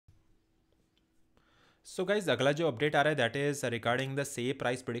So guys अगला जो update आ रहा है दैट इज रिगार्डिंग द से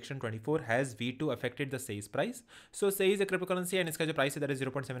price prediction 24 has V2 affected the sage price. सो से is a crypto currency and इसका जो प्राइस है दैट इज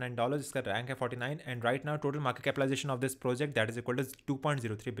 $0.79. इसका रैंक है 49 and right now total market capitalisation of this project that is equal to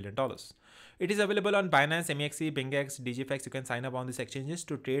 $2.03 billion. It is available on Binance, MEXC, BingX, DGFX. You can sign up on these exchanges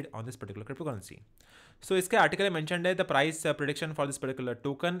to trade on this particular cryptocurrency. सो इसके article में mentioned है the price prediction for this particular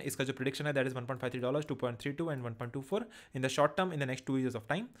token. इसका जो prediction है that is $1.53, 2.32 and 1.24 in the short term in the next 2 years of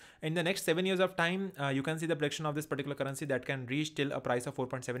time. In the next 7 years of time, you can see the prediction of this particular currency that can reach till a price of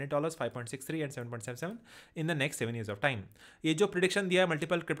 $4.78, 5.63 and 7.77 in the next 7 years of time. ये जो prediction दिया है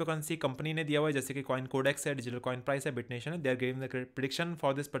multiple crypto currency company ने दिया हुआ है, जैसे कि कॉइन कोडेक्स है, डिजिटल कॉइन प्राइस है, बिटनेशन है. They are giving the prediction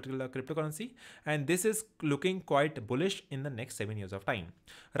for this particular crypto currency and this is looking quite bullish in the next 7 years of time.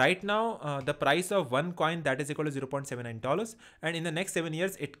 Right now, the price of one coin that is equal to $0.79, and in the next 7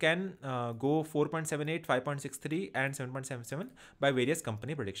 years, it can go 4.78, 5.63, and 7.77 by various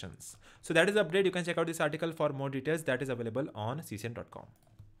company predictions. So that is the update. You can check out this article for more details that is available on ccn.com.